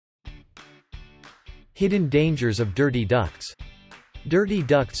Hidden dangers of dirty ducts. Dirty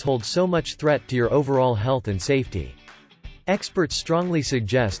ducts hold so much threat to your overall health and safety. Experts strongly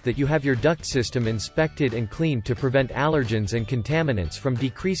suggest that you have your duct system inspected and cleaned to prevent allergens and contaminants from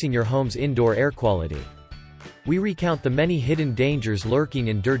decreasing your home's indoor air quality. We recount the many hidden dangers lurking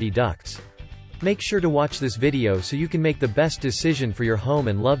in dirty ducts. Make sure to watch this video so you can make the best decision for your home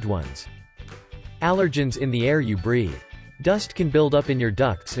and loved ones. Allergens in the air you breathe. Dust can build up in your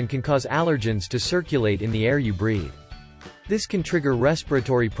ducts and can cause allergens to circulate in the air you breathe. This can trigger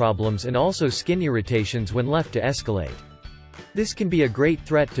respiratory problems and also skin irritations when left to escalate. This can be a great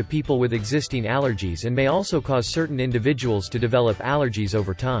threat to people with existing allergies and may also cause certain individuals to develop allergies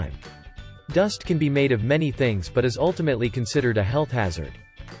over time. Dust can be made of many things but is ultimately considered a health hazard.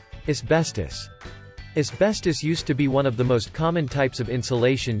 Asbestos. Asbestos used to be one of the most common types of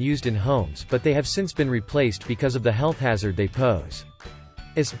insulation used in homes, but they have since been replaced because of the health hazard they pose.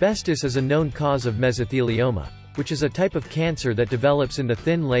 Asbestos is a known cause of mesothelioma, which is a type of cancer that develops in the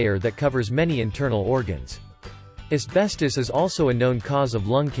thin layer that covers many internal organs. Asbestos is also a known cause of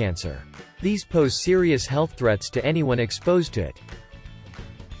lung cancer. These pose serious health threats to anyone exposed to it.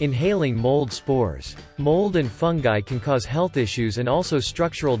 Inhaling mold spores. Mold and fungi can cause health issues and also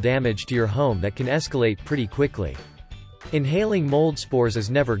structural damage to your home that can escalate pretty quickly. Inhaling mold spores is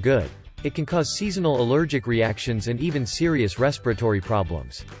never good. It can cause seasonal allergic reactions and even serious respiratory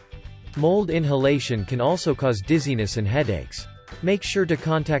problems. Mold inhalation can also cause dizziness and headaches. Make sure to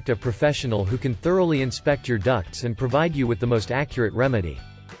contact a professional who can thoroughly inspect your ducts and provide you with the most accurate remedy.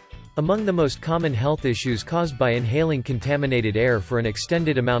 Among the most common health issues caused by inhaling contaminated air for an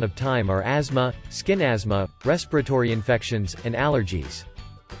extended amount of time are asthma, skin asthma, respiratory infections, and allergies.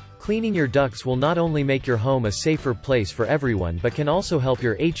 Cleaning your ducts will not only make your home a safer place for everyone but can also help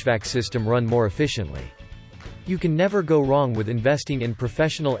your HVAC system run more efficiently. You can never go wrong with investing in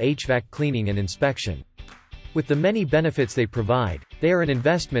professional HVAC cleaning and inspection. With the many benefits they provide, they are an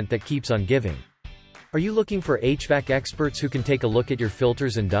investment that keeps on giving. Are you looking for HVAC experts who can take a look at your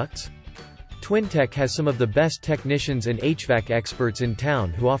filters and ducts? Twintech has some of the best technicians and HVAC experts in town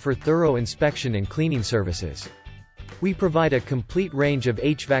who offer thorough inspection and cleaning services. We provide a complete range of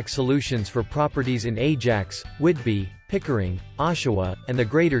HVAC solutions for properties in Ajax, Whitby, Pickering, Oshawa, and the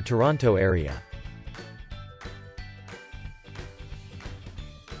Greater Toronto area.